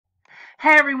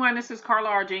Hey everyone, this is Carla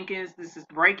R. Jenkins. This is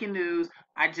breaking news.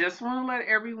 I just want to let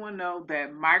everyone know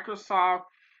that Microsoft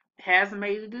has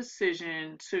made a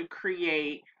decision to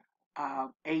create a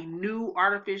new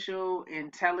artificial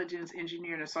intelligence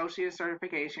engineering associate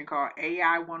certification called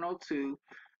AI 102.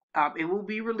 It will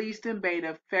be released in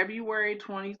beta February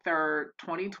 23rd,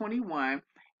 2021.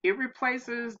 It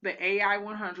replaces the AI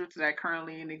 100s that are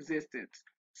currently in existence.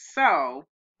 So,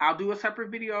 I'll do a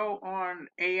separate video on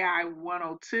AI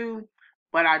 102,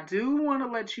 but I do want to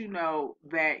let you know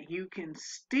that you can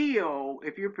still,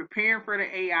 if you're preparing for the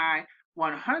AI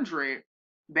 100,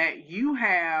 that you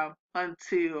have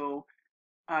until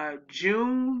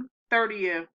June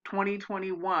 30th,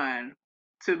 2021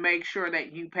 to make sure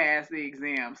that you pass the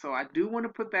exam. So I do want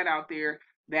to put that out there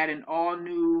that an all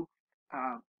new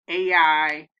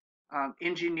AI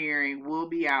engineering will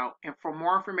be out. And for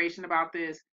more information about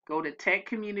this, go to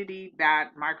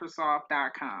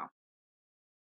techcommunity.microsoft.com.